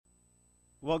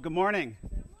Well, good morning.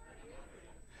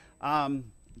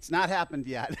 It's not happened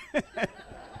yet.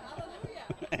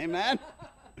 Amen.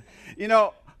 You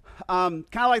know, kind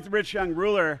of like the rich young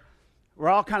ruler, we're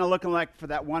all kind of looking like for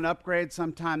that one upgrade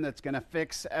sometime that's going to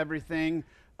fix everything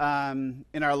in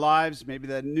our lives. Maybe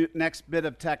the next bit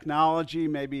of technology,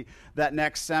 maybe that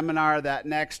next seminar, that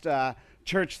next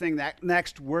church thing, that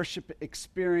next worship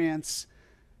experience.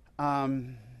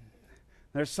 There's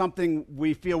something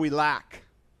we feel we lack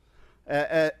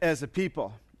as a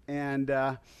people, and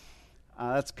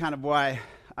that's kind of why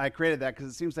I created that,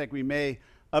 because it seems like we may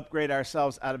upgrade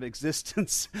ourselves out of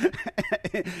existence,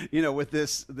 with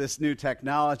this new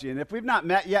technology. And if we've not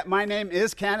met yet, my name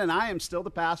is Ken, and I am still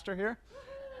the pastor here.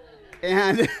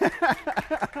 And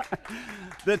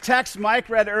the text Mike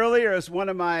read earlier is one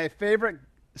of my favorite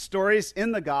stories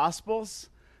in the Gospels,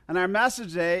 and our message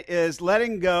today is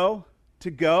letting go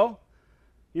to go.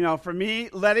 For me,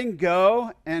 letting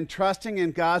go and trusting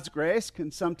in God's grace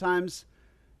can sometimes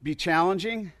be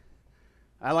challenging.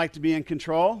 I like to be in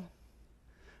control,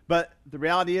 but the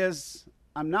reality is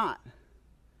I'm not.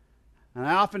 And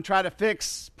I often try to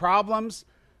fix problems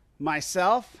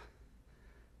myself,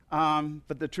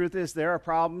 but the truth is there are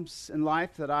problems in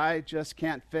life that I just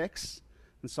can't fix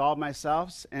and solve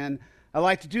myself. And I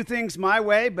like to do things my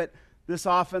way, but this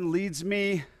often leads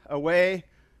me away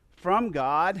from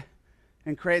God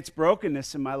and creates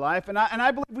brokenness in my life. And I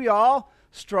believe we all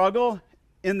struggle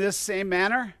in this same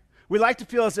manner. We like to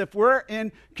feel as if we're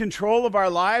in control of our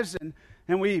lives,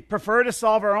 and we prefer to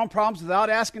solve our own problems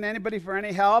without asking anybody for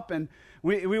any help, and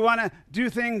we want to do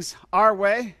things our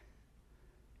way.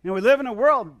 We live in a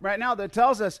world right now that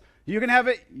tells us you can have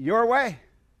it your way.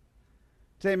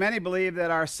 Today, many believe that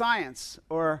our science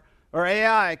or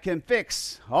AI can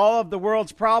fix all of the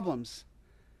world's problems,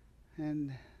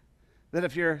 and that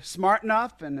if you're smart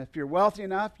enough and if you're wealthy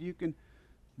enough, you can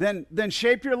then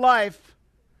shape your life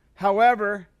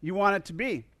however you want it to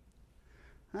be.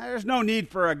 There's no need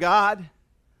for a God.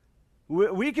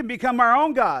 We can become our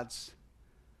own gods.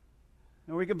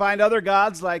 And we can find other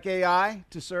gods like AI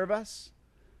to serve us.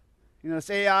 This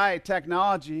AI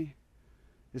technology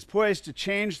is poised to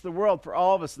change the world for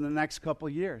all of us in the next couple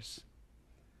years.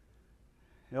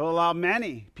 It will allow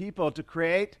many people to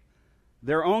create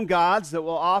their own gods that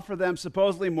will offer them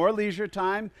supposedly more leisure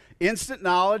time, instant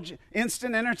knowledge,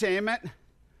 instant entertainment.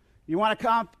 You want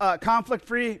a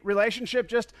conflict-free relationship?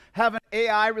 Just have an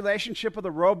AI relationship with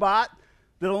a robot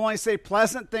that'll only say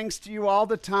pleasant things to you all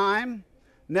the time,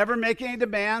 never make any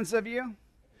demands of you.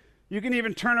 You can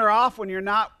even turn her off when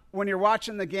you're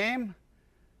watching the game,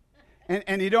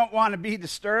 and you don't want to be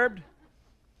disturbed.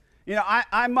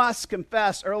 I must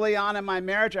confess, early on in my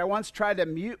marriage, I once tried to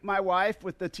mute my wife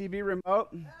with the TV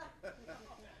remote.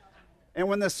 And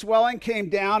when the swelling came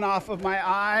down off of my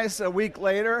eyes a week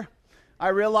later, I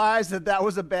realized that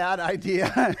was a bad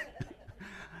idea.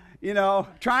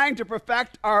 Trying to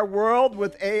perfect our world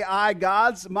with AI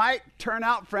gods might turn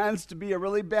out, friends, to be a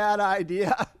really bad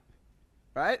idea.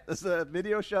 Right? As the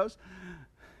video shows.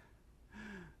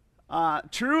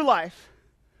 True life,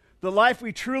 the life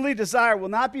we truly desire, will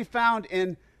not be found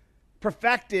in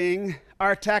perfecting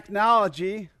our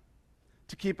technology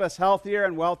to keep us healthier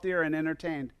and wealthier and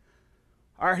entertained.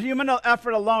 Our human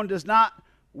effort alone does not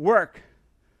work,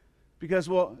 because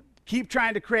we'll keep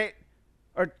trying to create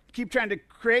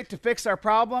to fix our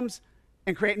problems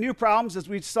and create new problems as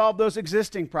we solve those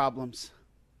existing problems.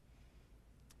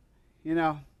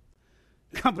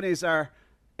 Companies are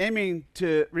aiming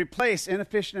to replace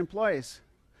inefficient employees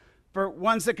for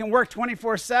ones that can work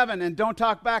 24/7 and don't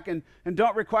talk back and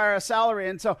don't require a salary.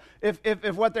 And so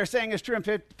if what they're saying is true, and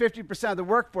 50% of the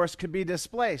workforce could be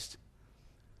displaced.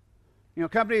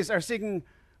 Companies are seeking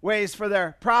ways for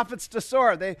their profits to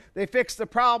soar. They fix the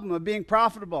problem of being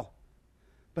profitable,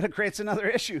 but it creates another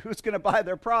issue. Who's going to buy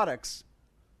their products?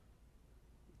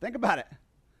 Think about it.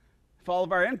 If all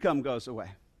of our income goes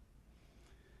away.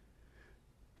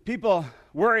 People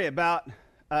worry about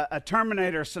a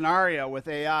Terminator scenario with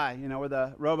AI, where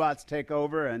the robots take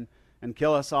over and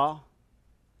kill us all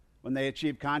when they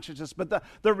achieve consciousness. But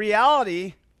the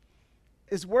reality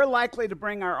is we're likely to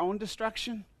bring our own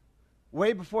destruction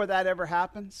way before that ever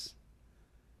happens.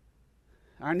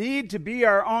 Our need to be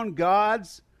our own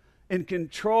gods in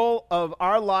control of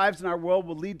our lives and our world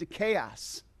will lead to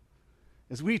chaos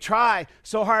as we try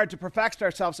so hard to perfect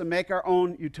ourselves and make our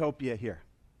own utopia here.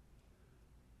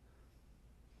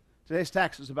 Today's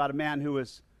text is about a man who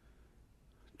was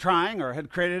trying or had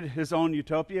created his own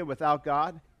utopia without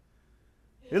God.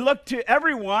 It looked to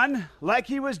everyone like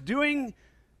he was doing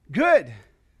good.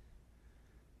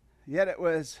 Yet it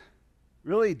was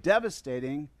really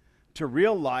devastating to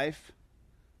real life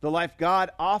the life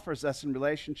God offers us in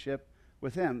relationship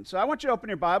with him. So I want you to open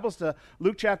your Bibles to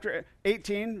Luke chapter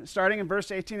 18, starting in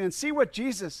verse 18, and see what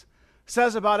Jesus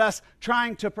says about us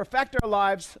trying to perfect our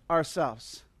lives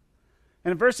ourselves.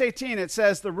 And in verse 18 it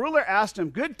says, the ruler asked him,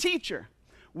 "Good teacher,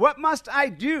 what must I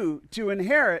do to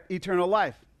inherit eternal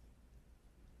life?"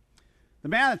 The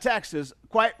man in the text is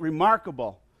quite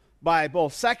remarkable by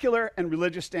both secular and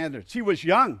religious standards. He was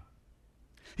young.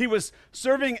 He was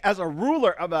serving as a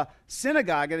ruler of a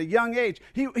synagogue at a young age.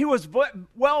 He was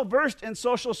well versed in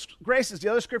social graces. The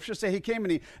other scriptures say he came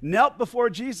and he knelt before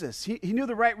Jesus. He knew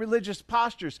the right religious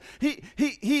postures.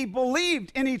 He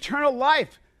believed in eternal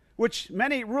life, which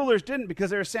many rulers didn't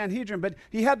because they were Sanhedrin, but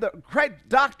he had the right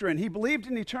doctrine. He believed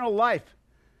in eternal life,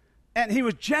 and he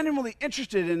was genuinely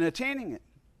interested in attaining it.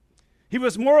 He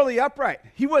was morally upright.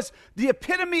 He was the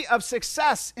epitome of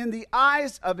success in the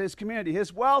eyes of his community.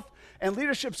 His wealth and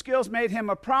leadership skills made him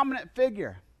a prominent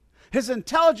figure. His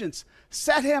intelligence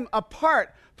set him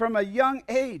apart from a young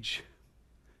age,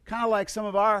 kind of like some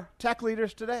of our tech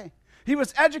leaders today. He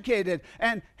was educated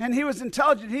and he was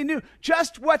intelligent. He knew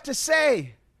just what to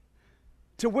say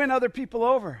to win other people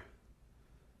over.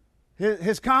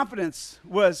 His confidence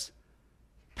was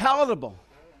palatable,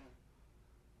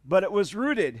 but it was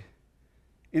rooted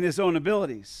in his own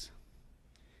abilities.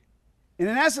 And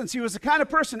in essence, he was the kind of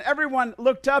person everyone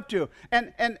looked up to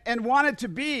and wanted to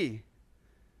be.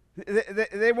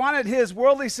 They wanted his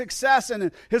worldly success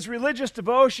and his religious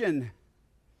devotion.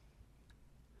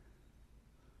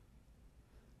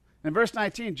 In verse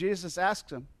 19, Jesus asks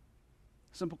him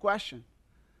a simple question.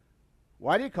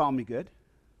 "Why do you call me good?"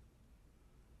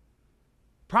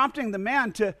 Prompting the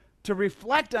man to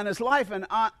reflect on his life and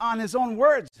on his own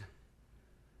words.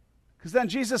 Because then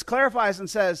Jesus clarifies and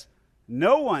says,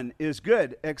 no one is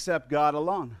good except God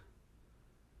alone.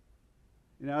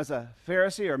 You know, as a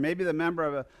Pharisee or maybe the member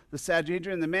of the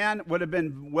Sanhedrin, the man would have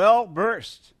been well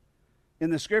versed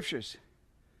in the scriptures.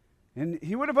 And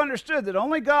he would have understood that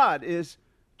only God is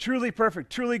truly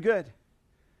perfect, truly good.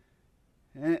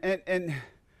 And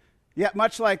yet,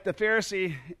 much like the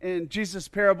Pharisee in Jesus'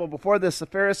 parable before this, the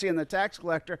Pharisee and the tax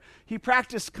collector, he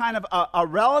practiced kind of a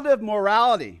relative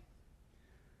morality.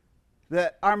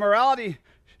 That our morality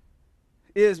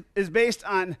is based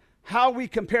on how we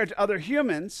compare to other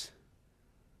humans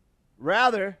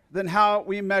rather than how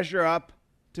we measure up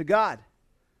to God.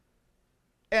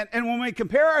 And when we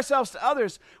compare ourselves to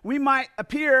others, we might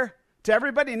appear to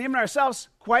everybody and even ourselves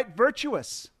quite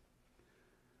virtuous.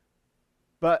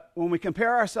 But when we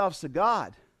compare ourselves to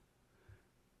God,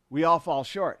 we all fall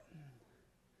short.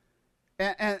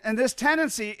 And this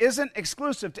tendency isn't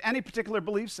exclusive to any particular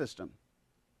belief system.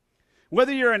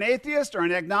 Whether you're an atheist or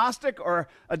an agnostic or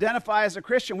identify as a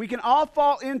Christian, we can all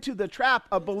fall into the trap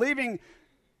of believing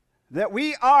that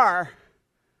we are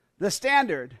the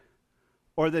standard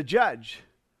or the judge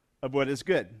of what is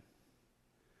good.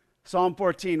 Psalm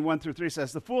 14, 1-3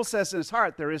 says, "The fool says in his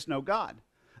heart, there is no God.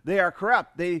 They are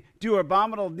corrupt. They do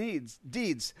abominable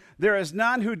deeds. There is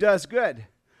none who does good.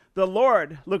 The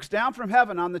Lord looks down from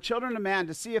heaven on the children of man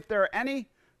to see if there are any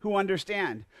who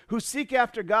understand, who seek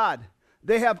after God.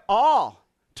 They have all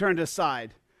turned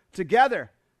aside.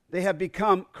 Together they have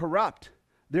become corrupt.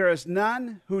 There is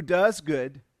none who does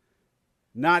good,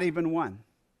 not even one."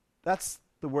 That's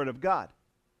the word of God.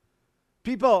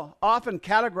 People often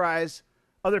categorize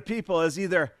other people as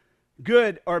either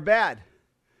good or bad.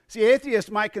 See, atheists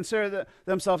might consider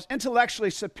themselves intellectually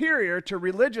superior to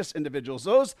religious individuals.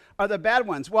 Those are the bad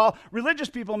ones. While religious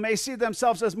people may see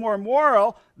themselves as more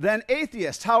moral than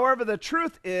atheists. However, the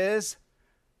truth is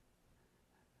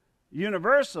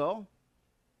universal,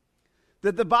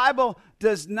 that the Bible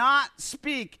does not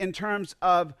speak in terms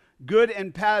of good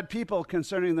and bad people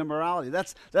concerning their morality.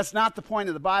 That's not the point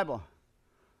of the Bible.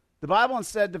 The Bible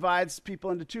instead divides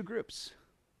people into two groups.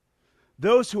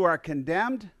 Those who are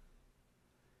condemned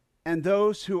and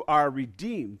those who are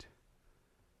redeemed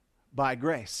by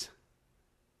grace.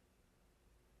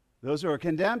 Those who are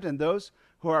condemned and those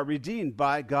who are redeemed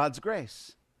by God's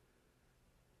grace.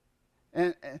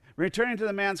 And returning to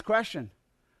the man's question,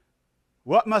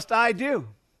 what must I do?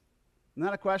 Isn't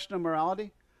that a question of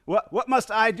morality? What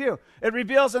must I do? It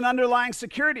reveals an underlying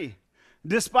security.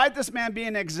 Despite this man being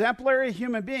an exemplary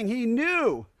human being, he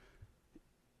knew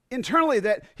internally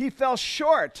that he fell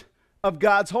short of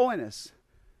God's holiness.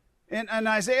 In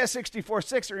Isaiah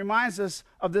 64:6, it reminds us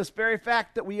of this very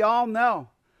fact that we all know.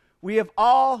 We have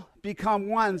all become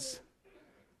ones.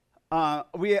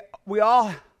 We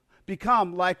all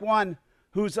become like one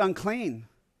who's unclean.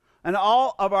 And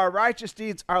all of our righteous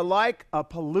deeds are like a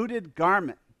polluted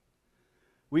garment.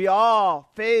 We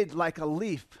all fade like a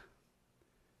leaf.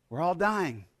 We're all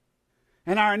dying.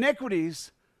 And our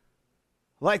iniquities,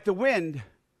 like the wind,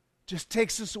 just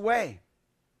takes us away.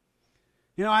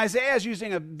 You know, Isaiah is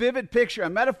using a vivid picture, a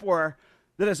metaphor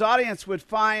that his audience would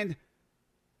find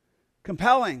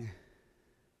compelling.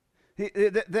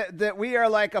 That we are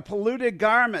like a polluted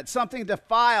garment, something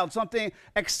defiled, something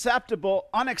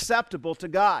unacceptable to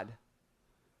God.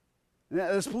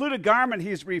 This polluted garment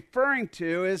he's referring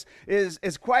to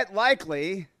is quite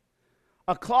likely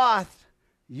a cloth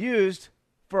used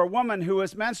for a woman who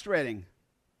is menstruating.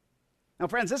 Now,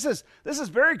 friends, this is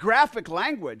very graphic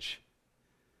language.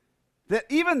 That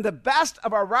even the best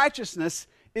of our righteousness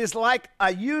is like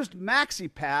a used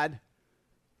maxi pad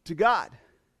to God.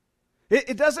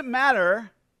 It doesn't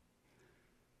matter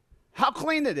how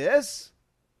clean it is,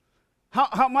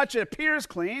 how much it appears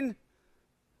clean.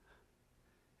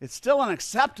 It's still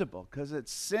unacceptable because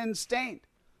it's sin-stained.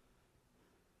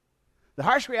 The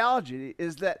harsh reality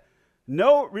is that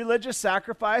no religious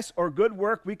sacrifice or good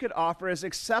work we could offer is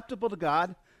acceptable to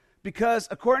God because,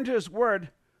 according to his word,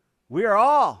 we are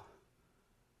all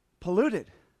polluted,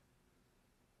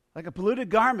 like a polluted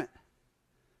garment.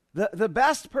 The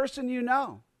best person you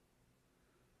know,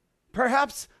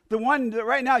 perhaps the one that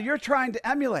right now you're trying to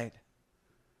emulate.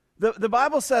 The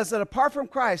Bible says that apart from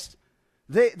Christ,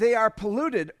 they are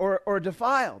polluted or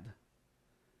defiled.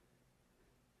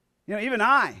 You know, even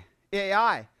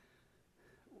AI,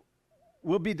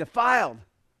 will be defiled.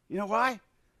 You know why?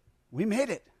 We made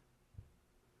it.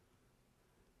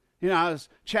 You know, I was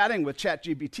chatting with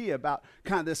ChatGPT about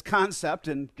kind of this concept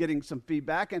and getting some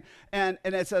feedback, and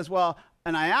it says, well,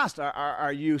 and I asked,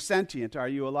 are you sentient? Are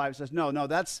you alive? It says, no,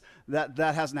 that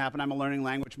hasn't happened. I'm a learning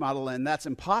language model, and that's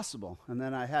impossible. And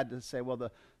then I had to say, well,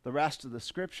 the rest of the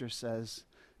scripture says,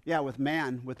 yeah,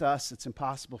 with us, it's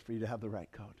impossible for you to have the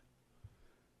right code.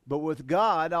 But with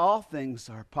God, all things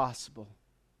are possible,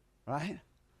 right?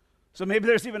 So maybe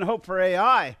there's even hope for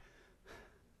AI.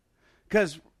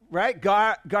 Because, right,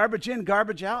 garbage in,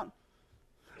 garbage out.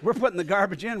 We're putting the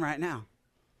garbage in right now.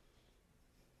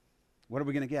 What are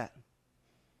we going to get?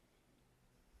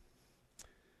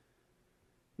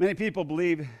 Many people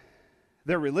believe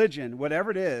their religion,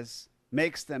 whatever it is,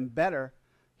 makes them better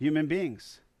human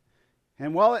beings.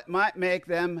 And while it might make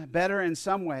them better in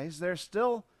some ways, they're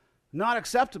still not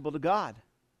acceptable to God.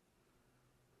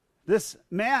 This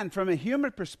man, from a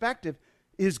human perspective,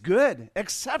 is good,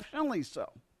 exceptionally so.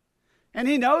 And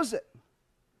he knows it.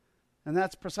 And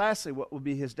that's precisely what will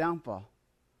be his downfall.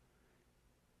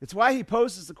 It's why he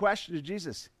poses the question to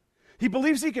Jesus. He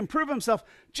believes he can prove himself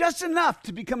just enough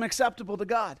to become acceptable to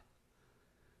God.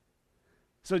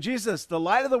 So Jesus, the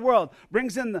light of the world,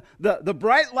 brings in the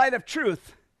bright light of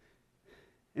truth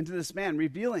into this man,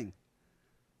 revealing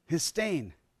his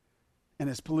stain and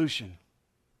his pollution.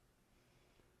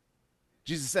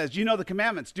 Jesus says, you know the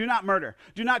commandments. Do not murder.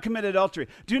 Do not commit adultery.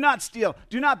 Do not steal.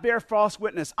 Do not bear false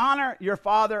witness. Honor your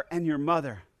father and your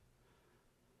mother.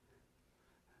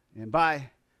 And by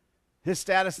his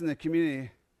status in the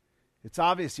community, it's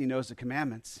obvious he knows the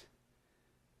commandments.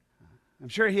 I'm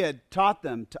sure he had taught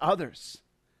them to others.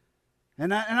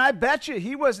 And I bet you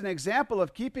he was an example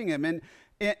of keeping them. And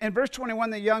in verse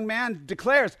 21, the young man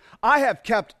declares, I have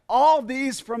kept all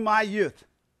these from my youth.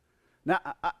 Now,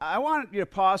 I want you to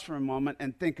pause for a moment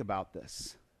and think about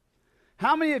this.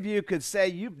 How many of you could say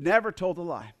you've never told a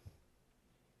lie?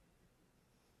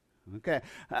 Okay,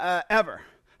 ever.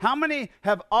 How many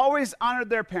have always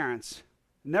honored their parents?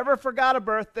 Never forgot a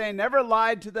birthday, never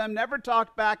lied to them, never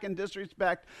talked back in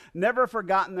disrespect, never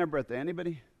forgotten their birthday.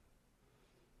 Anybody?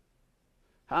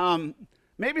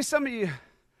 Maybe some of you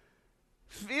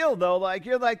feel, though, like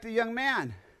you're like the young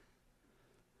man.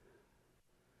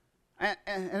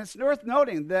 And it's worth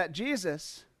noting that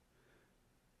Jesus,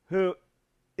 who,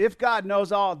 if God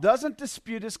knows all, doesn't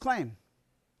dispute his claim.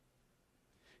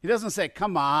 He doesn't say,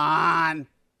 come on,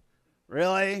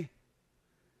 really?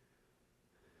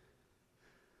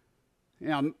 You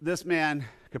know, this man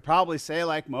could probably say,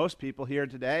 like most people here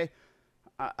today,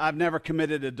 I've never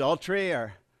committed adultery,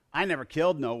 or I never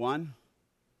killed no one.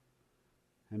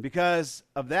 And because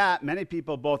of that, many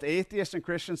people, both atheists and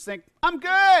Christians, think, I'm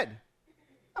good.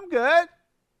 I'm good.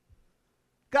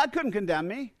 God couldn't condemn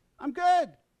me. I'm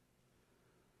good.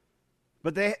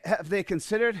 But have they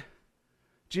considered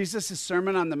Jesus'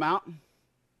 Sermon on the Mount,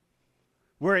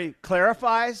 where he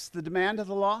clarifies the demand of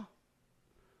the law?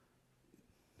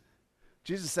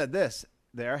 Jesus said this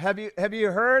there. Have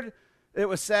you heard it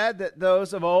was said that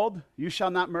those of old, you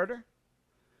shall not murder?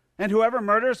 And whoever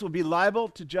murders will be liable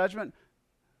to judgment.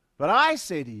 But I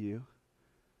say to you,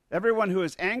 everyone who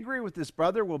is angry with his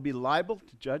brother will be liable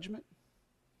to judgment.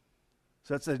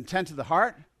 So that's the intent of the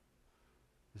heart.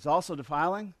 It's also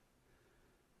defiling.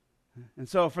 And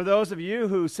so for those of you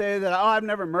who say that, oh, I've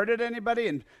never murdered anybody,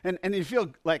 and you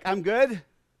feel like I'm good,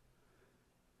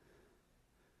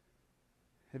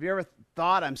 have you ever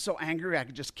thought, I'm so angry I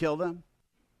could just kill them?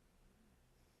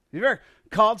 Have you ever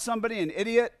called somebody an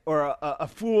idiot or a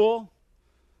fool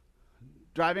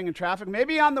driving in traffic,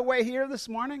 maybe on the way here this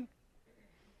morning?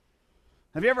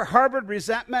 Have you ever harbored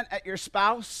resentment at your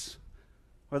spouse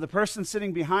or the person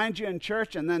sitting behind you in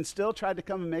church and then still tried to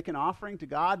come and make an offering to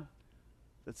God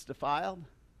that's defiled?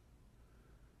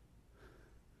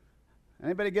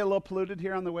 Anybody get a little polluted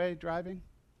here on the way driving?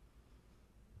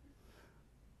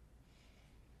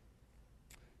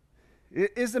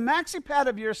 Is the maxi pad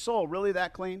of your soul really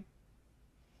that clean?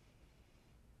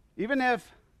 Even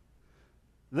if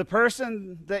the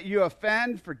person that you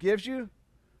offend forgives you,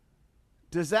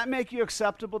 does that make you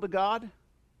acceptable to God?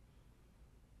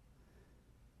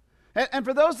 And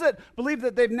for those that believe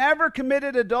that they've never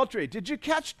committed adultery, did you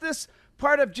catch this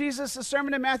part of Jesus'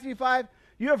 sermon in Matthew 5?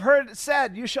 You have heard it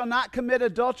said, you shall not commit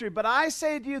adultery. But I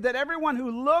say to you that everyone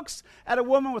who looks at a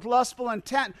woman with lustful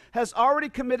intent has already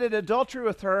committed adultery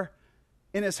with her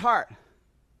in his heart.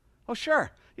 Oh,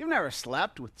 sure, you've never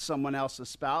slept with someone else's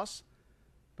spouse.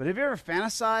 But have you ever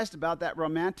fantasized about that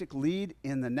romantic lead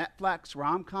in the Netflix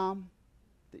rom-com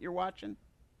that you're watching?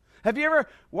 Have you ever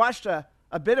watched a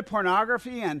bit of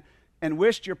pornography and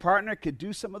wished your partner could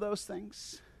do some of those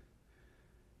things?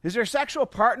 Is your sexual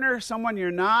partner someone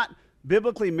you're not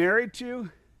biblically married to?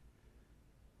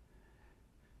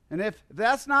 And if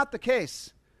that's not the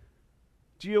case,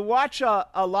 do you watch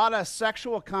a lot of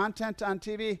sexual content on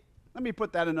TV? Let me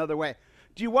put that another way.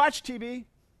 Do you watch TV?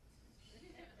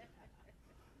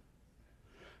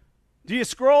 Do you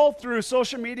scroll through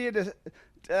social media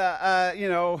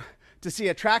to see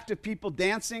attractive people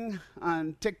dancing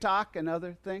on TikTok and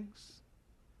other things?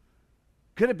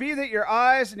 Could it be that your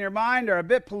eyes and your mind are a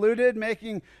bit polluted,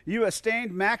 making you a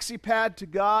stained maxi pad to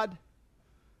God?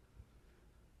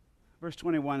 Verse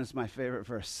 21 is my favorite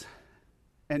verse.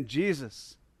 And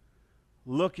Jesus,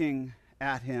 looking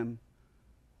at him,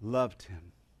 loved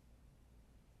him.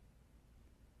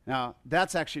 Now,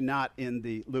 that's actually not in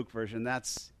the Luke version.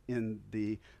 That's in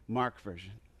the Mark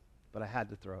version. But I had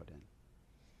to throw it in.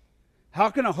 How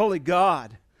can a holy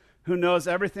God who knows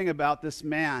everything about this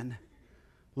man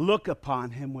look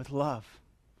upon him with love?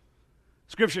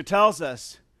 Scripture tells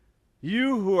us,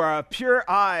 you who are of pure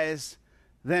eyes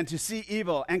than to see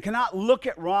evil and cannot look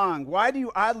at wrong, why do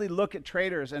you idly look at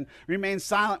traitors and remain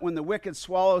silent when the wicked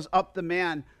swallows up the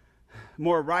man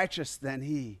more righteous than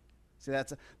he? See,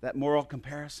 that's that moral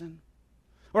comparison.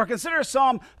 Or consider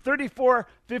Psalm 34,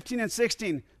 15 and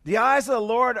 16. The eyes of the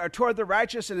Lord are toward the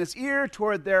righteous, and his ear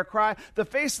toward their cry. The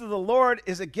face of the Lord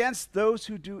is against those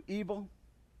who do evil.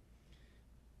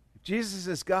 If Jesus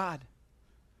is God,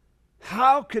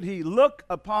 how could he look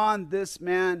upon this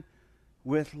man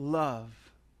with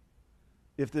love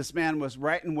if this man was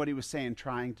right in what he was saying,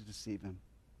 trying to deceive him?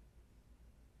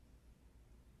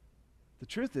 The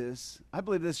truth is, I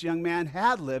believe this young man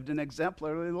had lived an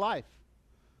exemplary life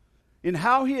in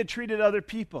how he had treated other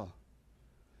people.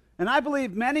 And I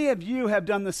believe many of you have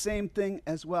done the same thing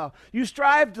as well. You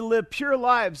strive to live pure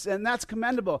lives, and that's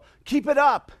commendable. Keep it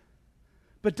up.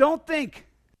 But don't think,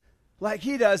 like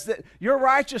he does, that your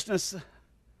righteousness,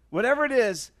 whatever it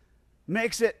is,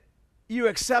 makes it you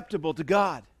acceptable to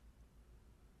God.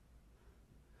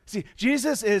 See,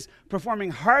 Jesus is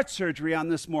performing heart surgery on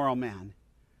this moral man.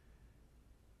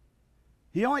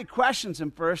 He only questions him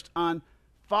first on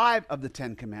 5 of the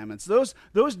 10 commandments,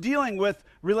 those dealing with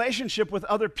relationship with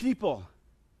other people.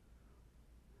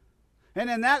 And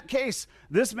in that case,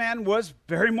 this man was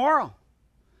very moral.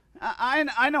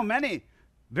 I know many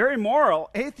very moral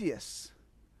atheists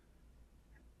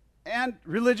and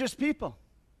religious people.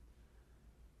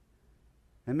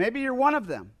 And maybe you're one of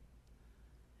them.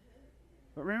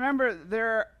 But remember,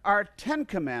 there are 10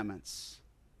 commandments,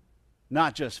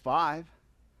 not just 5.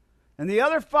 And the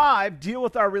other 5 deal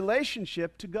with our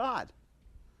relationship to God.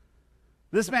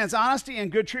 This man's honesty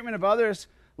and good treatment of others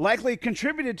likely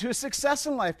contributed to his success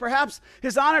in life. Perhaps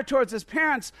his honor towards his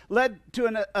parents led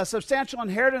to a substantial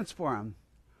inheritance for him.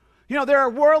 You know, there are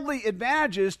worldly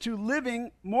advantages to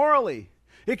living morally.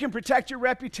 It can protect your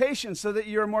reputation so that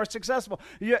you're more successful.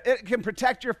 It can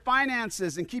protect your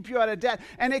finances and keep you out of debt.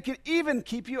 And it can even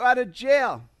keep you out of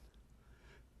jail.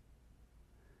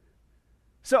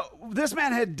 So this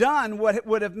man had done what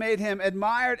would have made him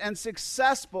admired and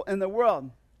successful in the world.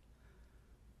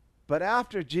 But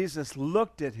after Jesus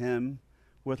looked at him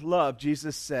with love,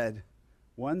 Jesus said,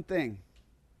 one thing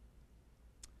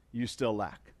you still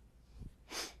lack.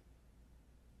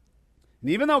 And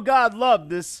even though God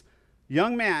loved this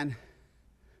young man,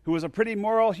 who was a pretty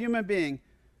moral human being,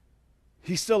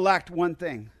 he still lacked one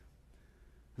thing.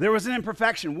 There was an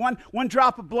imperfection, one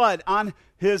drop of blood on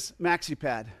his maxi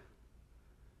pad.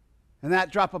 And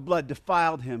that drop of blood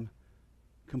defiled him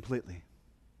completely.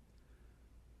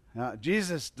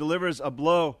 Jesus delivers a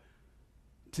blow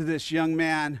to this young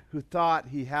man who thought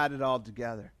he had it all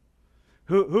together,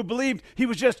 who believed he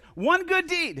was just one good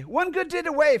deed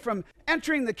away from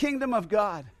entering the kingdom of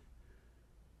God.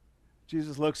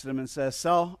 Jesus looks at him and says,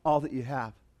 sell all that you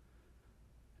have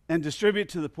and distribute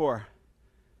to the poor,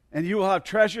 and you will have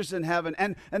treasures in heaven,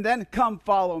 and then come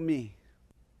follow me.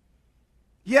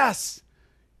 Yes,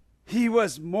 he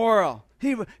was moral.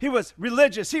 He was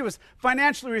religious. He was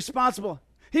financially responsible.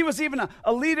 He was even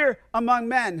a leader among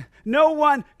men. No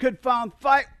one could find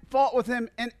fault with him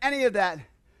in any of that.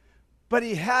 But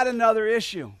he had another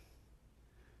issue.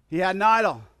 He had an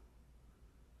idol.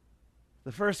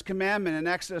 The first commandment in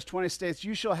Exodus 20 states,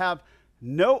 you shall have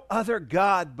no other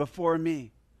God before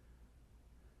me.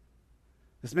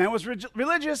 This man was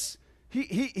religious.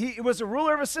 He was a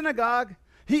ruler of a synagogue.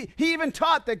 He even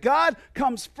taught that God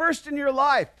comes first in your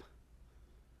life.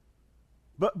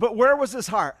 But where was his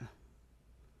heart?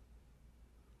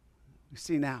 We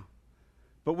see now.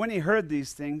 But when he heard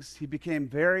these things, he became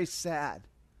very sad,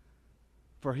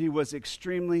 for he was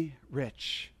extremely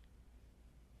rich.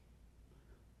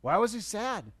 Why was he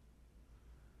sad?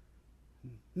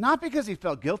 Not because he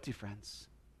felt guilty, friends,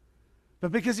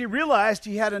 but because he realized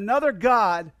he had another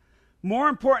God more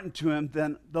important to him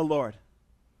than the Lord.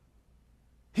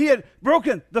 He had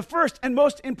broken the first and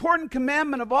most important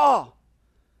commandment of all.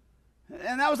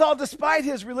 And that was all despite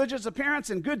his religious appearance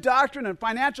and good doctrine and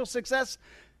financial success.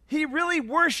 He really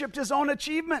worshiped his own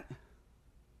achievement.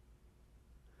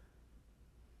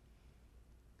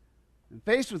 And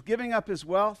faced with giving up his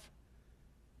wealth,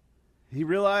 he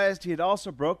realized he had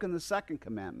also broken the second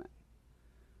commandment.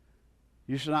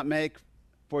 You shall not make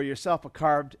for yourself a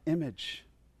carved image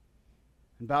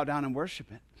and bow down and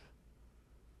worship it.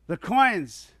 The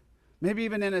coins, maybe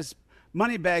even in his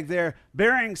money bag there,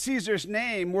 bearing Caesar's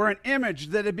name, were an image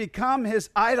that had become his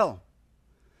idol.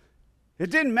 It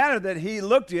didn't matter that he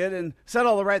looked at it and said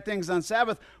all the right things on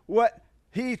Sabbath. What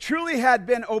he truly had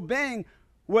been obeying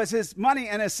was his money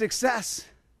and his success.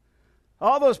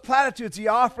 All those platitudes he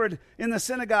offered in the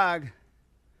synagogue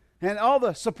and all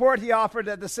the support he offered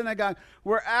at the synagogue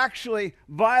were actually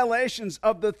violations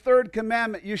of the third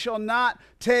commandment. You shall not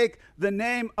take the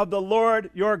name of the Lord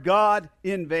your God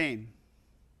in vain.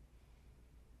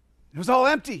 It was all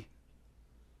empty.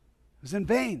 It was in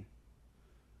vain.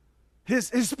 His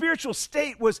spiritual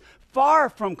state was far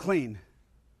from clean.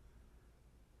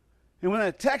 And when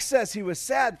the text says he was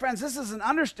sad, friends, this is an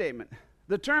understatement.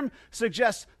 The term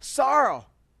suggests sorrow,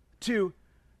 to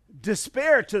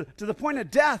despair, to the point of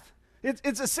death.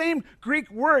 It's the same Greek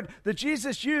word that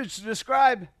Jesus used to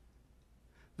describe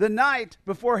the night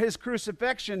before his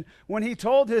crucifixion when he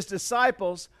told his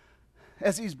disciples,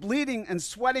 as he's bleeding and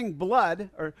sweating blood,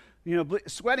 or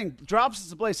sweating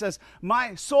drops of blood, he says,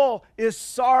 my soul is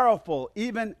sorrowful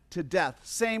even to death.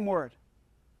 Same word.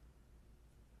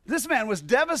 This man was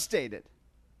devastated.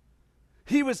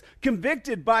 He was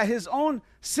convicted by his own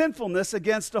sinfulness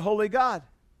against a holy God.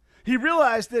 He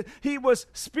realized that he was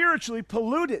spiritually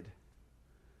polluted.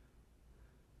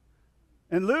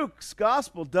 And Luke's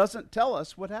gospel doesn't tell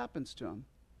us what happens to him.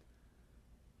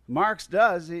 Mark's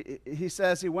does. He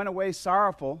says he went away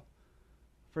sorrowful,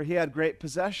 for he had great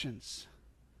possessions.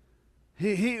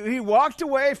 He walked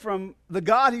away from the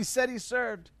God he said he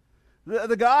served,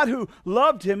 the God who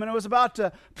loved him and was about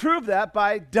to prove that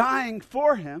by dying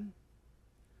for him.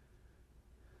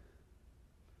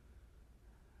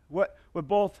 What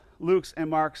both Luke's and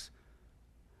Mark's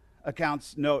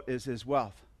accounts note is his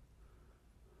wealth.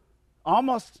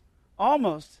 Almost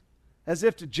as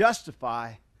if to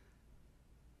justify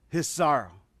his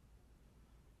sorrow.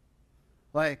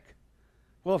 Like,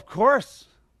 well, of course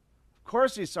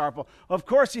he's sorrowful. Of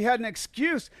course he had an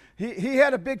excuse. He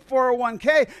had a big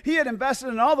 401k. He had invested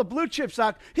in all the blue chip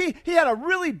stock. He had a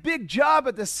really big job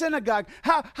at the synagogue.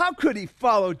 How could he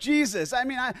follow Jesus? I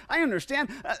mean, I understand.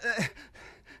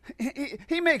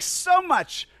 He makes so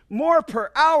much more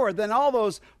per hour than all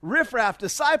those riffraff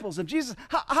disciples of Jesus.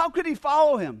 How could he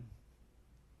follow him?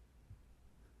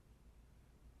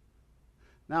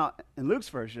 Now, in Luke's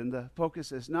version, the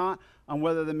focus is not on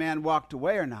whether the man walked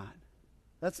away or not.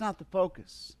 That's not the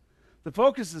focus. The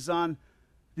focus is on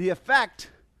the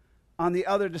effect on the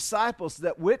other disciples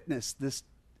that witnessed this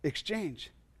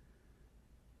exchange.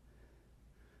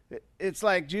 It's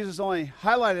like Jesus only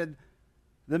highlighted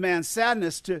the man's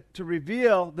sadness to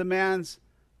reveal the man's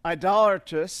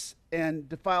idolatrous and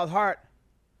defiled heart.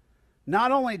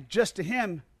 not only just to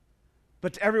him,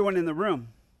 but to everyone in the room.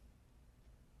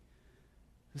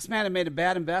 This man had made a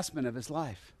bad investment of his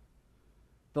life,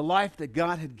 the life that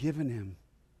God had given him.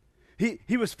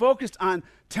 He was focused on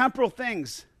temporal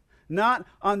things, not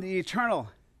on the eternal.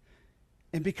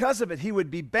 And because of it, he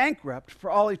would be bankrupt for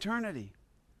all eternity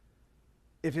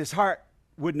if his heart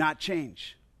would not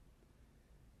change.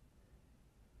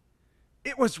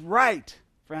 It was right,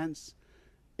 friends.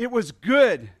 It was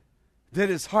good that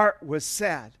his heart was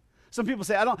sad. Some people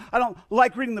say, I don't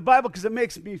like reading the Bible because it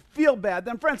makes me feel bad.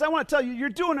 Then, friends, I want to tell you, you're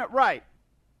doing it right.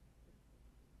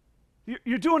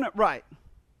 You're doing it right.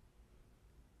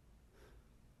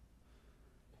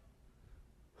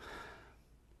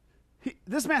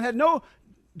 This man had no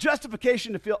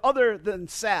justification to feel other than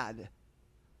sad.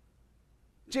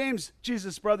 James,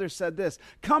 Jesus' brother, said this,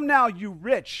 "Come now, you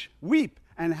rich, weep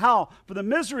and howl for the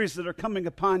miseries that are coming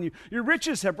upon you. Your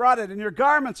riches have rotted, and your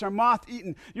garments are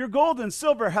moth-eaten. Your gold and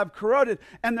silver have corroded,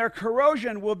 and their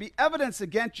corrosion will be evidence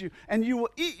against you, and you will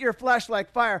eat your flesh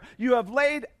like fire. You have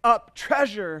laid up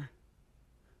treasure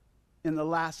in the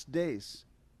last days."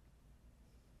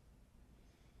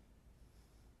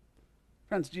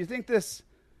 Friends, do you think this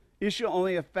issue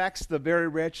only affects the very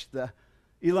rich, the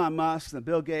Elon Musk, the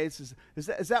Bill Gates?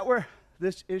 Is that where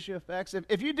this issue affects?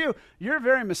 If you do, you're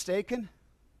very mistaken.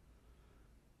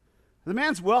 The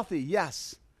man's wealthy,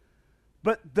 yes,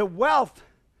 but the wealth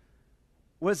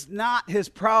was not his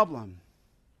problem.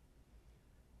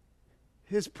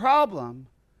 His problem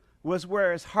was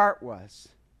where his heart was,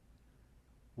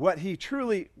 what he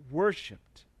truly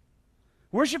worshiped.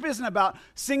 Worship isn't about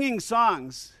singing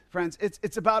songs, friends.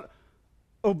 It's about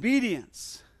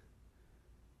obedience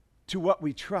to what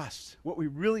we trust, what we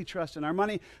really trust. And our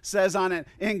money says on it,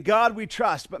 "In God we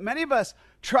trust." But many of us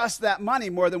trust that money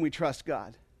more than we trust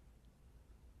God.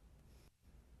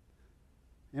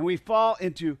 And we fall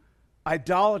into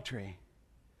idolatry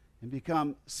and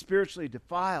become spiritually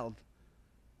defiled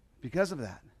because of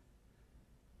that.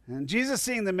 And Jesus,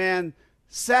 seeing the man's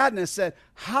sadness, said,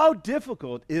 "How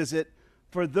difficult is it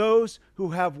for those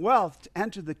who have wealth to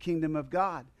enter the kingdom of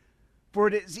God? For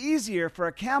it is easier for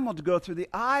a camel to go through the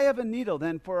eye of a needle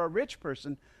than for a rich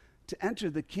person to enter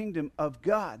the kingdom of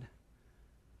God."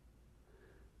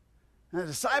 And the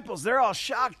disciples, they're all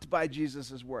shocked by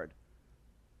Jesus' word.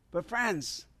 But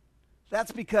friends,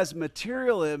 that's because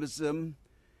materialism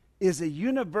is a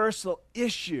universal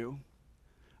issue,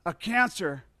 a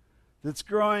cancer that's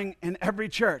growing in every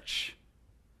church.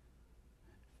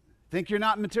 Think you're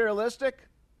not materialistic?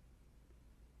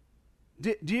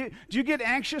 Do you get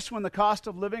anxious when the cost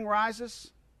of living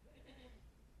rises?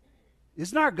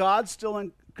 Isn't our God still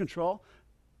in control?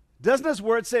 Doesn't his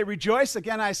word say, "Rejoice"?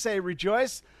 Again, I say,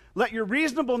 rejoice. "Let your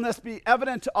reasonableness be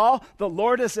evident to all. The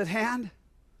Lord is at hand."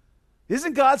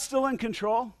 Isn't God still in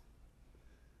control?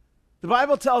 The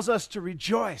Bible tells us to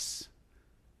rejoice.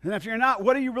 And if you're not,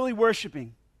 what are you really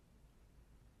worshiping?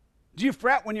 Do you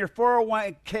fret when your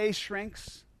 401k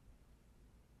shrinks?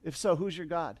 If so, who's your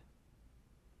God?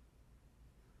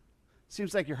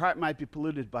 Seems like your heart might be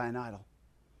polluted by an idol.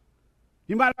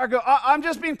 You might argue, "I'm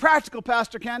just being practical,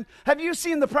 Pastor Ken. Have you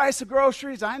seen the price of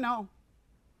groceries?" I know.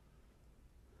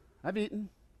 I've eaten.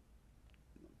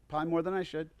 Probably more than I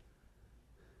should.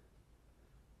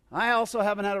 I also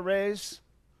haven't had a raise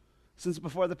since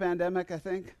before the pandemic, I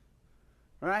think.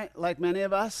 Right? Like many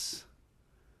of us.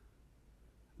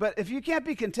 But if you can't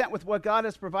be content with what God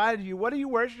has provided you, what are you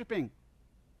worshiping?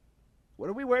 What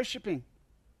are we worshiping?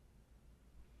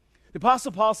 The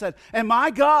Apostle Paul said, "And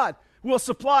my God will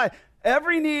supply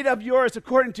every need of yours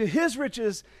according to his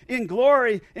riches in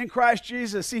glory in Christ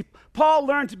Jesus." See, Paul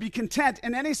learned to be content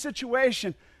in any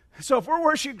situation. So if we're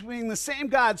worshiping the same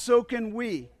God, so can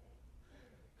we.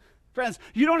 Friends,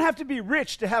 you don't have to be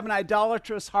rich to have an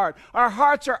idolatrous heart. Our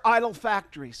hearts are idol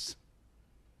factories.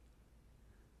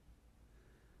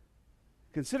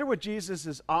 Consider what Jesus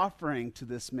is offering to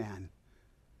this man.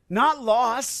 Not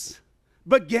loss,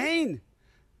 but gain.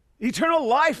 Eternal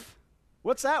life.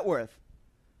 What's that worth?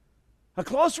 A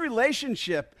close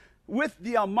relationship with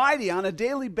the Almighty on a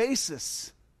daily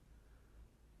basis.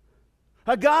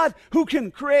 A God who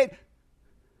can create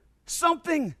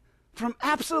something from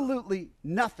absolutely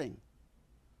nothing.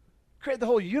 Create the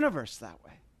whole universe that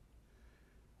way.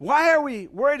 Why are we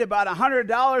worried about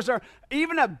 $100 or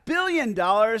even $1 billion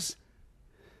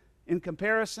in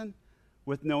comparison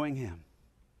with knowing him?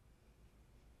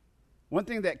 One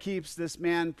thing that keeps this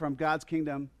man from God's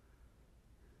kingdom,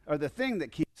 or the thing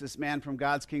that keeps this man from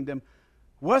God's kingdom,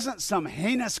 wasn't some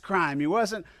heinous crime. He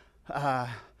wasn't a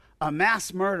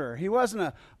mass murder. He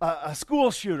wasn't a school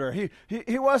shooter.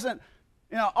 He wasn't,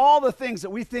 all the things that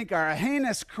we think are a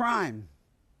heinous crime.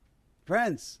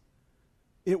 Friends,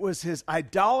 it was his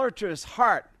idolatrous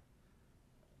heart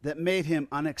that made him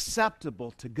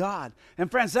unacceptable to God.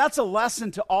 And friends, that's a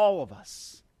lesson to all of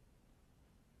us.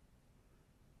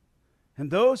 And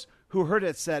those who heard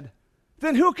it said,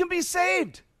 then who can be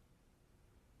saved?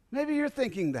 Maybe you're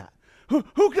thinking that.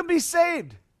 Who can be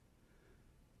saved?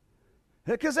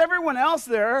 Because everyone else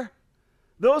there,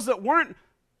 those that weren't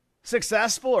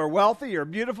successful or wealthy or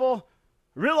beautiful,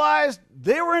 realized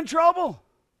they were in trouble.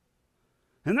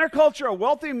 In their culture, a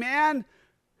wealthy man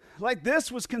like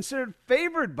this was considered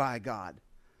favored by God.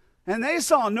 And they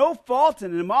saw no fault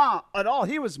in him at all.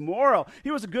 He was moral.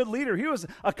 He was a good leader. He was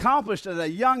accomplished at a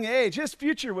young age. His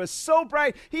future was so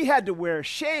bright, he had to wear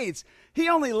shades. He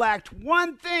only lacked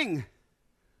one thing,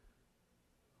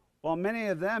 while many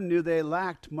of them knew they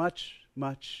lacked much,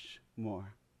 much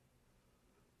more.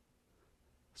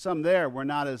 Some there were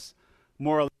not as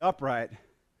morally upright.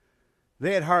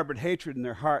 They had harbored hatred in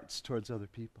their hearts towards other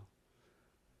people.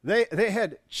 They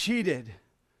had cheated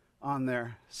on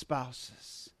their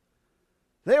spouses.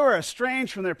 They were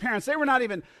estranged from their parents. They were not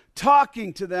even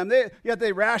talking to them. Yet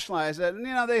they rationalized it.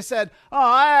 And, they said, oh,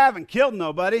 I haven't killed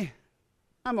nobody.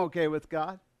 I'm okay with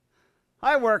God.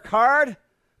 I work hard.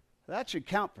 That should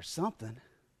count for something.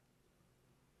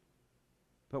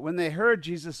 But when they heard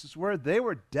Jesus' word, they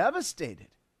were devastated.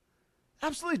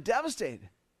 Absolutely devastated.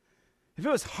 If it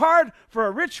was hard for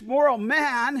a rich moral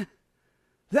man,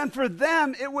 then for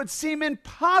them it would seem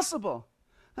impossible.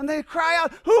 And they cry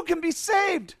out, who can be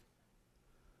saved?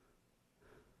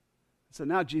 So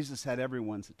now Jesus had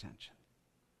everyone's attention.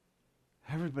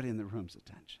 Everybody in the room's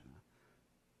attention,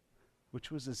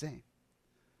 which was his aim.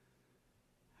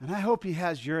 And I hope he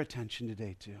has your attention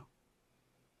today too.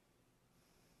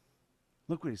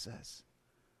 Look what he says.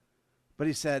 But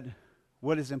he said,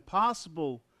 what is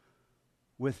impossible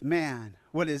with man,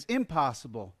 what is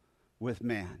impossible with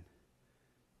man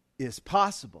is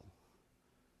possible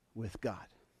with God.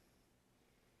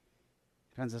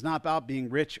 Friends, it's not about being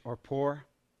rich or poor.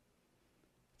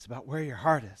 It's about where your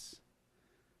heart is.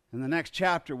 In the next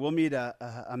chapter, we'll meet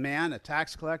a man, a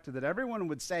tax collector, that everyone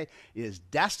would say is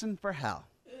destined for hell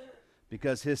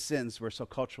because his sins were so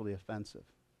culturally offensive.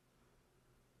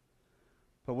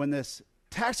 But when this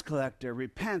tax collector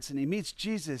repents and he meets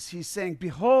Jesus, he's saying,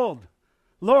 behold,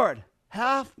 Lord,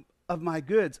 half of my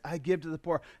goods I give to the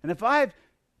poor. And if I've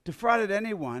defrauded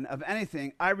anyone of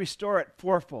anything, I restore it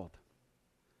fourfold.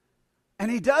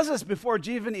 And he does this before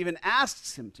Jesus even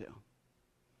asks him to.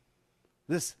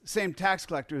 This same tax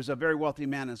collector is a very wealthy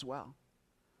man as well.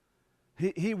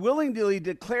 He willingly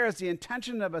declares the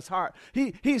intention of his heart.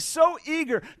 He's so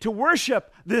eager to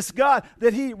worship this God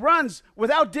that he runs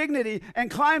without dignity and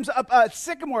climbs up a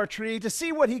sycamore tree to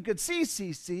see what he could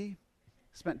see.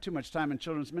 Spent too much time in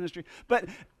children's ministry. But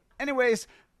anyways,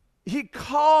 he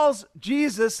calls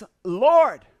Jesus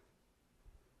Lord,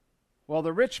 while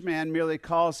the rich man merely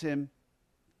calls him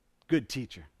good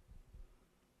teacher.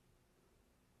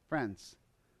 Friends,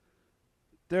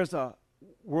 there's a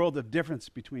world of difference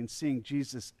between seeing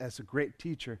Jesus as a great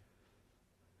teacher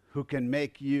who can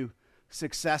make you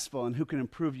successful and who can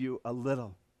improve you a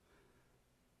little,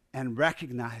 and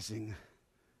recognizing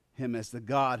him as the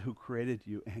God who created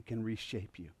you and can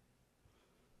reshape you.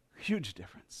 Huge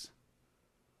difference.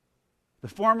 The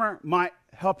former might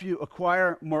help you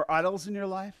acquire more idols in your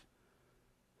life,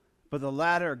 but the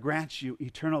latter grants you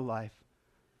eternal life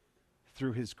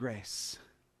through his grace.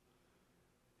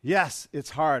 Yes,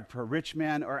 it's hard for a rich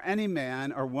man or any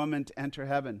man or woman to enter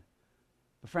heaven.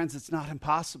 But friends, it's not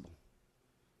impossible.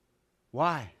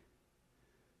 Why?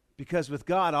 Because with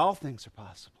God, all things are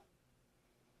possible.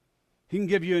 He can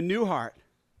give you a new heart,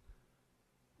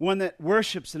 one that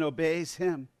worships and obeys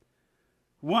him,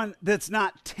 one that's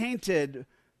not tainted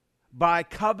by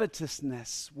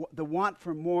covetousness, the want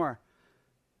for more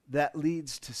that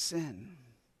leads to sin.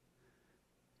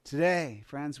 Today,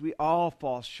 friends, we all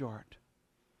fall short.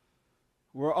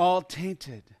 We're all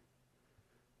tainted.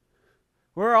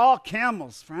 We're all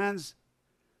camels, friends,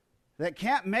 that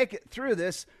can't make it through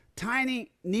this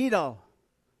tiny needle.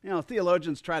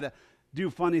 Theologians try to do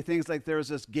funny things like there was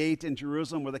this gate in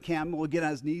Jerusalem where the camel would get on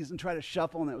his knees and try to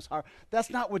shuffle, and it was hard. That's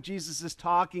not what Jesus is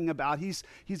talking about. He's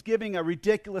giving a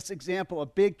ridiculous example, a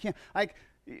big camel. Like,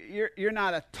 you're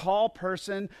not a tall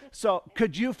person, so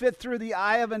could you fit through the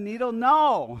eye of a needle?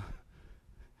 No.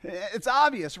 It's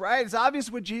obvious, right? It's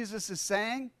obvious what Jesus is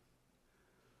saying.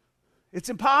 It's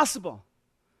impossible.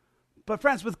 But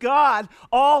friends, with God,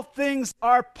 all things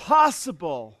are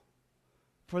possible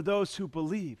for those who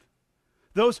believe,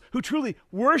 those who truly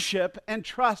worship and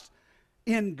trust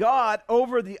in God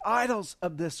over the idols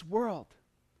of this world.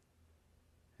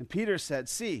 And Peter said,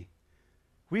 see,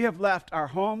 We have left our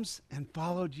homes and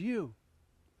followed you.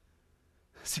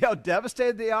 See how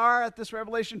devastated they are at this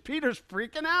revelation? Peter's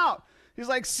freaking out. He's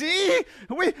like, see,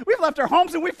 we've left our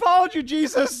homes and we followed you,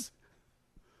 Jesus.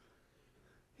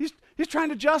 He's trying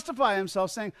to justify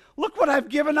himself, saying, look what I've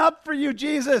given up for you,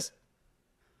 Jesus.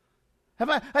 Have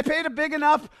I paid a big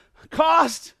enough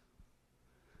cost?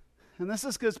 And this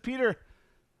is because Peter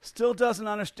still doesn't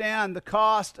understand the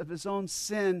cost of his own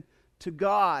sin to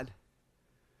God.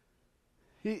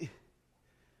 The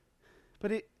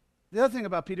other thing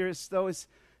about Peter is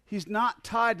he's not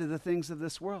tied to the things of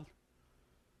this world.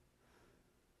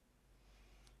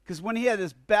 Because when he had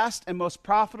his best and most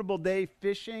profitable day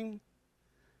fishing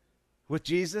with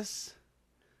Jesus,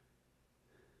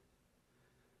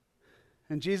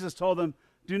 and Jesus told him,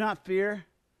 do not fear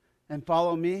and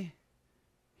follow me,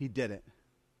 he did it.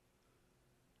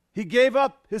 He gave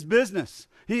up his business.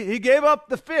 He gave up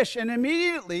the fish, and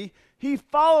immediately he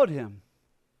followed him.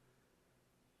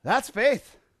 That's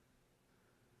faith.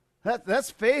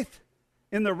 That's faith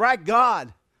in the right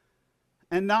God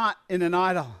and not in an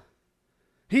idol.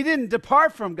 He didn't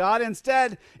depart from God.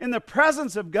 Instead, in the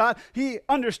presence of God, he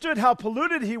understood how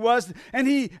polluted he was, and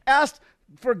he asked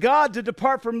for God to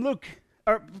depart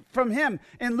from him.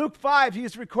 In Luke 5,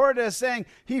 he's recorded as saying,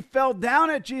 he fell down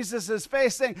at Jesus'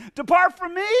 face, saying, depart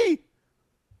from me,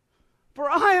 for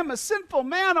I am a sinful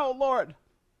man, O Lord.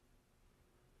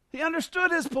 He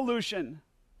understood his pollution.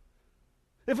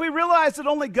 If we realize that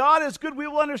only God is good, we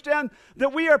will understand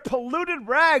that we are polluted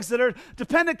rags that are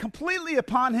dependent completely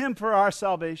upon him for our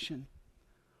salvation.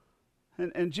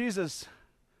 And Jesus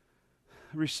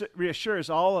reassures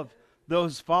all of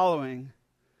those following,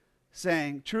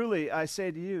 saying, truly, I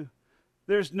say to you,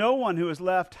 there's no one who has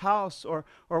left house or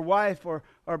wife or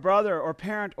brother or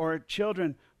parent or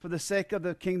children for the sake of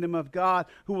the kingdom of God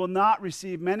who will not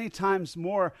receive many times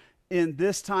more in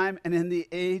this time and in the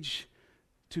age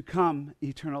to come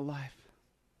eternal life.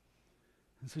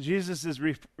 And so Jesus is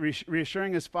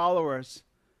reassuring his followers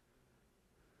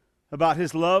about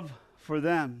his love for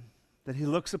them, that he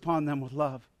looks upon them with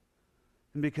love.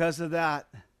 And because of that,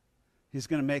 he's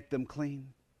going to make them clean.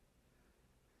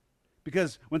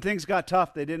 Because when things got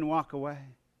tough, they didn't walk away.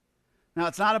 Now,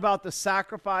 it's not about the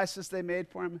sacrifices they made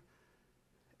for him.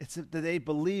 It's that they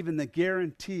believe in the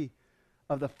guarantee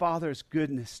of the Father's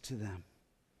goodness to them.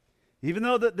 Even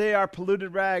though that they are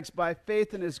polluted rags, by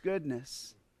faith in his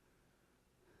goodness,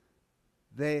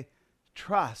 they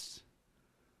trust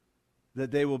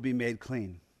that they will be made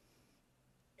clean.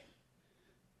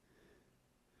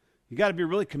 You got to be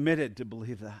really committed to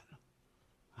believe that.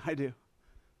 I do.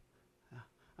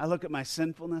 I look at my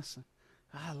sinfulness.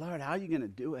 Lord, how are you going to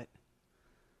do it?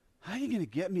 How are you going to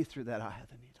get me through that eye of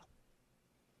the needle?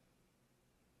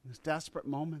 Those desperate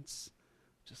moments,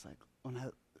 just like when I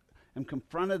am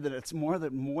confronted that it's more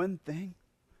than one thing,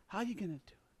 how are you going to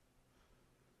do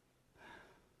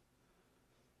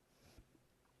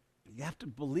it? You have to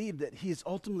believe that he's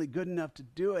ultimately good enough to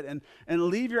do it, and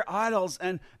leave your idols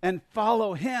and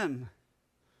follow him.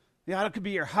 The idol could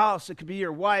be your house, it could be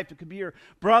your wife, it could be your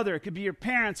brother, it could be your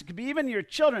parents, it could be even your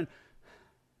children.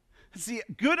 See,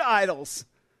 good idols,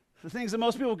 the things that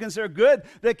most people consider good,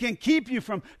 that can keep you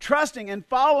from trusting and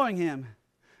following him.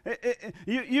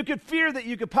 You could fear that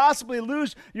you could possibly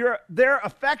lose their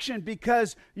affection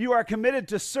because you are committed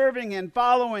to serving and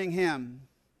following him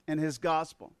and his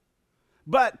gospel.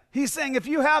 But he's saying if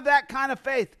you have that kind of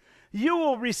faith, you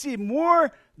will receive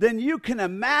more than you can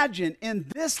imagine in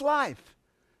this life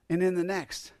and in the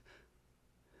next.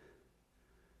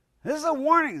 This is a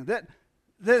warning that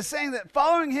is saying that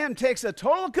following him takes a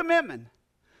total commitment.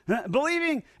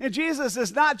 Believing in Jesus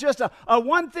is not just a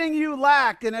one thing you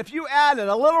lack, and if you added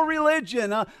a little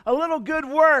religion, a little good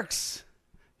works,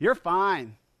 you're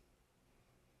fine.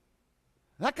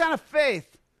 That kind of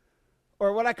faith,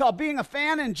 or what I call being a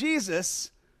fan in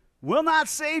Jesus, will not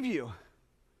save you.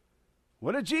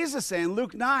 What did Jesus say in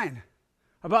Luke 9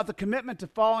 about the commitment to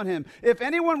following him? If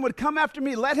anyone would come after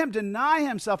me, let him deny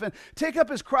himself and take up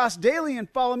his cross daily and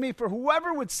follow me. For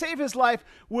whoever would save his life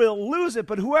will lose it,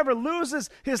 but whoever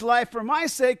loses his life for my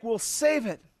sake will save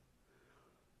it.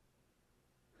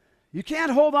 You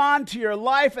can't hold on to your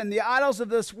life and the idols of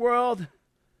this world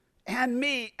and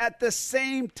me at the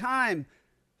same time.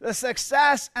 The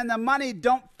success and the money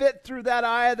don't fit through that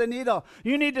eye of the needle.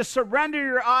 You need to surrender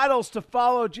your idols to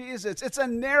follow Jesus. It's a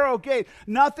narrow gate.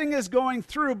 Nothing is going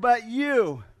through but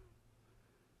you.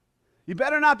 You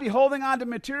better not be holding on to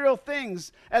material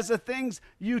things as the things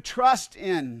you trust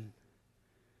in.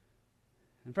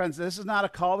 And friends, this is not a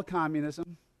call to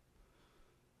communism.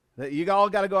 That you all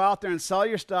got to go out there and sell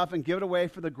your stuff and give it away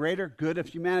for the greater good of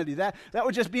humanity. That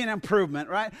would just be an improvement,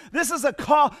 right? This is a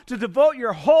call to devote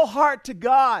your whole heart to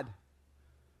God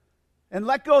and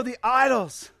let go of the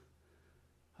idols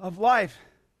of life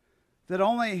that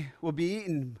only will be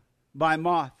eaten by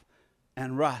moth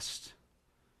and rust.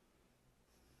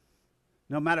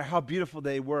 No matter how beautiful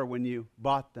they were when you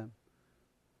bought them.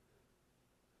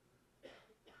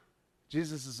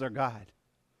 Jesus is our guide.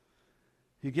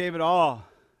 He gave it all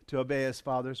to obey his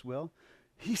Father's will.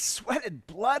 He sweated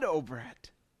blood over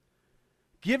it.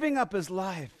 Giving up his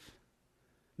life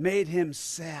made him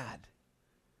sad.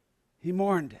 He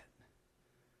mourned it.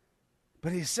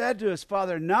 But he said to his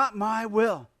Father, "Not my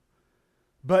will,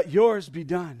 but yours be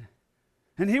done."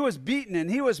 And he was beaten and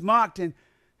he was mocked, and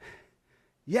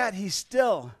yet he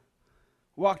still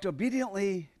walked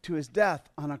obediently to his death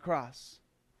on a cross.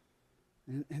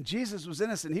 And Jesus was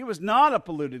innocent. He was not a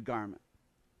polluted garment.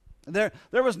 There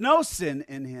was no sin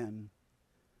in him.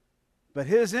 But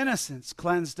his innocence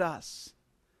cleansed us.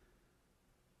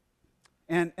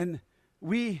 And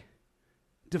we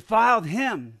defiled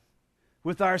him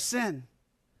with our sin.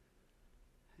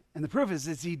 And the proof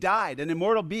is he died. An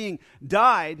immortal being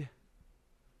died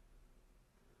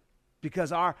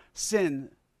because our sin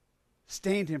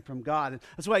stained him from God. And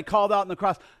that's why he called out on the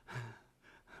cross,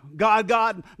 "God,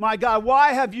 God, my God,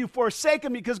 why have you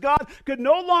forsaken me?" Because God could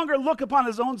no longer look upon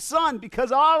his own son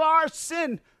because of our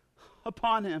sin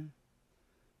upon him.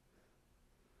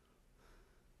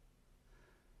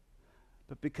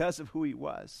 But because of who he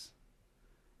was,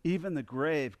 even the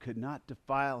grave could not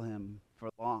defile him for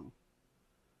long.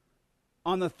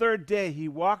 On the third day, he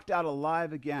walked out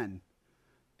alive again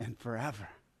and forever.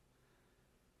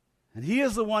 And he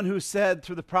is the one who said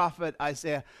through the prophet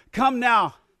Isaiah, "Come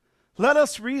now, let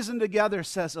us reason together,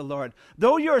 says the Lord.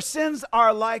 Though your sins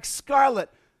are like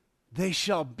scarlet, they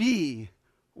shall be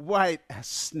white as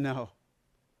snow."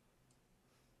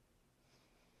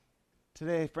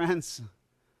 Today, friends,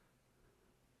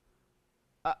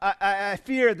 I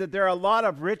fear that there are a lot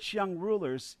of rich young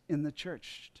rulers in the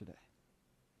church today,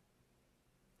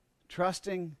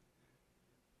 trusting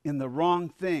in the wrong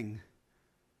thing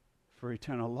for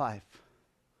eternal life.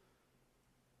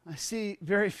 I see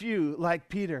very few like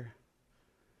Peter,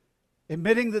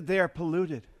 admitting that they are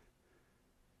polluted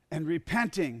and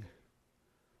repenting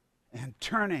and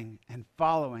turning and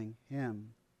following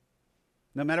him,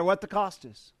 no matter what the cost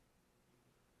is.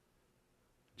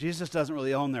 Jesus doesn't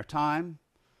really own their time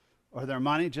or their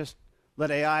money. Just let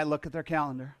AI look at their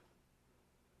calendar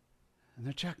and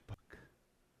their checkbook.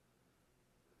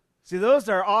 See, those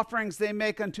are offerings they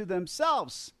make unto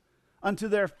themselves, unto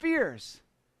their fears,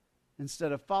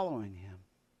 instead of following him.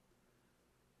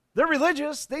 They're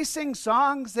religious. They sing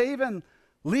songs. They even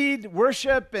lead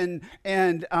worship and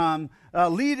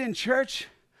lead in church.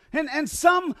 And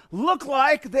some look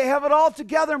like they have it all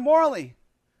together morally.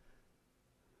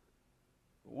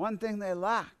 But one thing they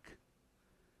lack,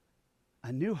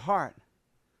 a new heart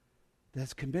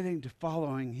that's committing to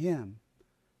following him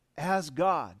as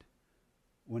God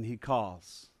when he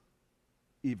calls,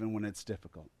 even when it's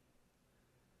difficult.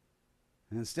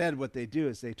 And instead, what they do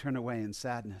is they turn away in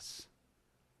sadness.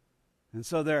 And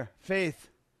so their faith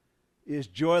is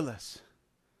joyless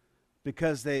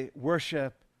because they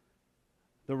worship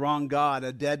the wrong God,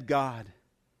 a dead God,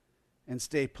 and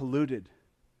stay polluted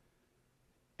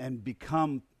and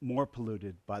become more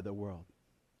polluted by the world.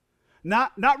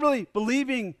 Not really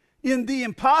believing in the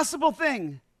impossible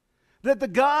thing, that the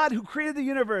God who created the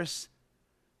universe,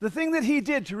 the thing that he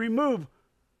did to remove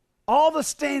all the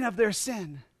stain of their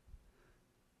sin,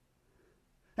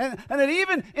 and that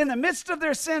even in the midst of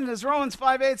their sin, as Romans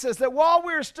 5:8 says, that while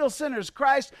we were still sinners,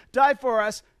 Christ died for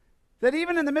us, that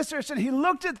even in the midst of their sin, he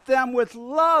looked at them with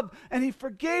love and he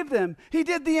forgave them. He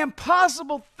did the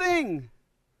impossible thing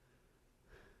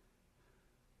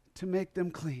to make them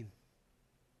clean.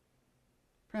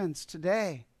 Friends,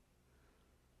 today,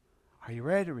 are you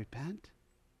ready to repent?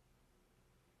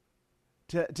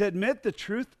 To admit the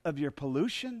truth of your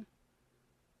pollution?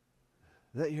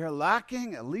 That you're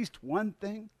lacking at least one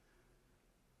thing?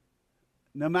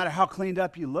 No matter how cleaned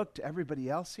up you look to everybody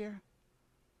else here?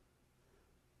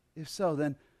 If so,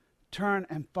 then turn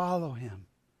and follow him.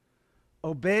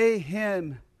 Obey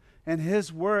him and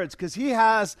his words, because he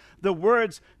has the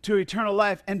words to eternal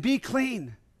life, and be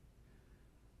clean.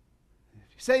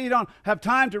 If you say you don't have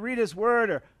time to read his word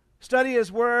or study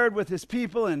his word with his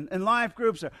people in life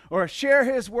groups or share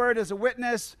his word as a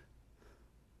witness,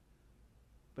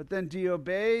 but then do you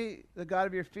obey the God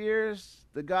of your fears,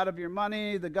 the God of your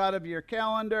money, the God of your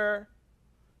calendar,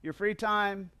 your free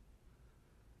time?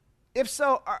 If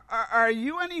so, are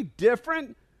you any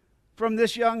different from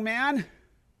this young man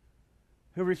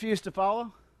who refused to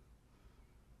follow?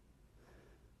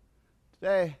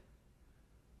 Today,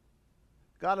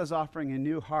 God is offering a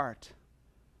new heart.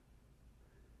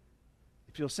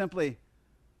 If you'll simply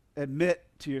admit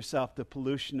to yourself the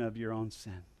pollution of your own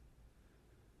sin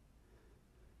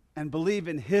and believe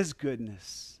in His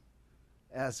goodness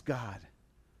as God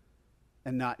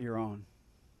and not your own,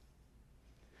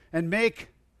 and make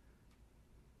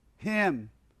Him,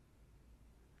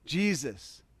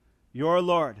 Jesus, your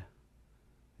Lord,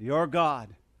 your God,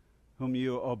 whom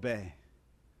you obey.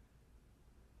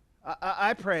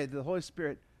 I pray that the Holy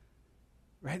Spirit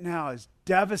right now is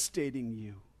devastating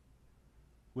you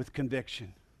with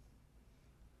conviction.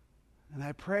 And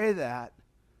I pray that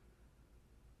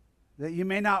you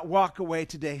may not walk away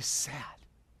today sad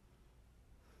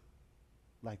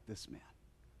like this man,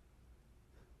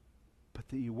 but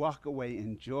that you walk away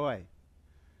in joy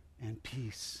and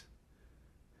peace,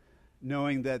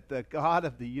 knowing that the God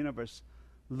of the universe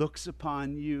looks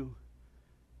upon you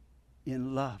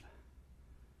in love.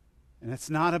 And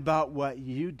it's not about what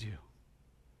you do,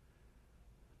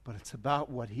 but it's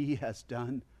about what He has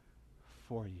done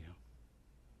for you.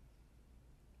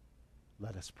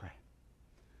 Let us pray.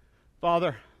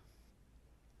 Father,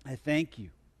 I thank you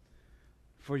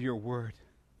for your word.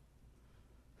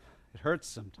 It hurts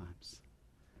sometimes,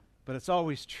 but it's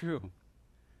always true,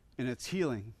 and it's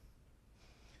healing.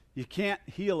 You can't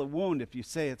heal a wound if you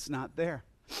say it's not there.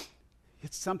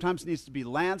 It sometimes needs to be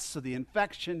lanced so the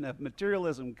infection of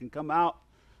materialism can come out,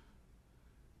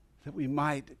 that we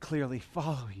might clearly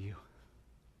follow you,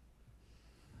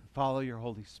 follow your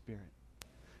Holy Spirit.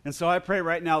 And so I pray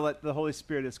right now that the Holy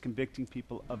Spirit is convicting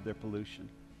people of their pollution,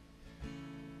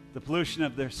 the pollution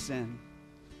of their sin,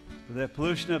 the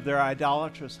pollution of their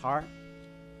idolatrous heart.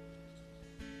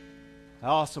 I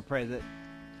also pray that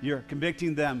you're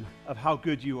convicting them of how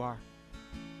good you are,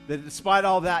 that despite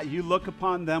all that, you look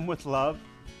upon them with love,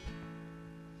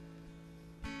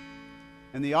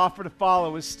 and the offer to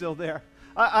follow is still there.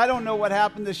 I don't know what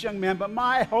happened to this young man, but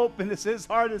my hope in his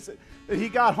heart is that he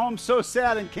got home so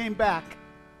sad and came back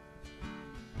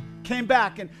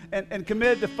and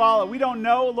committed to follow. We don't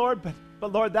know, Lord,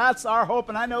 but Lord, that's our hope,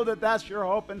 and I know that that's your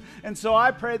hope. And so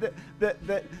I pray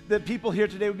that people here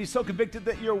today would be so convicted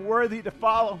that you're worthy to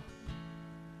follow.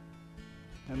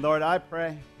 And Lord, I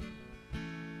pray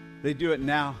they do it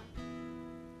now.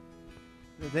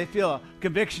 They feel a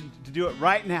conviction to do it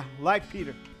right now, like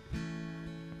Peter.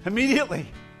 Immediately.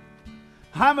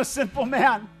 I'm a sinful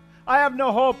man. I have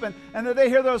no hope. And that they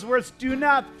hear those words, do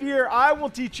not fear, I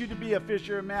will teach you to be a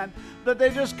fisher of men. That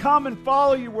they just come and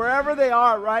follow you wherever they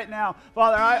are right now.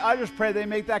 Father, I just pray they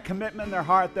make that commitment in their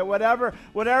heart, that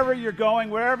whatever you're going,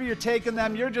 wherever you're taking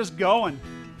them, you're just going.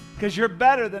 Because you're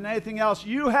better than anything else.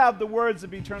 You have the words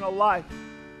of eternal life.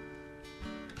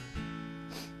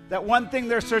 That one thing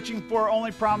they're searching for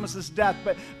only promises death,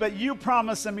 but you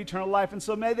promise them eternal life. And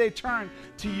so may they turn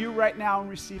to you right now and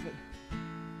receive it.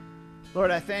 Lord,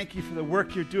 I thank you for the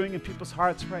work you're doing in people's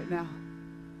hearts right now.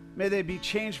 May they be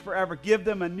changed forever. Give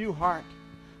them a new heart,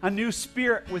 a new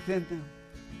spirit within them.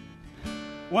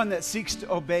 One that seeks to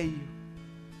obey you,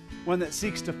 one that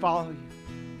seeks to follow you.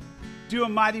 Do a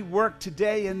mighty work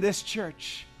today in this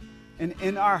church and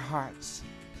in our hearts.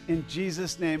 In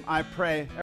Jesus' name I pray.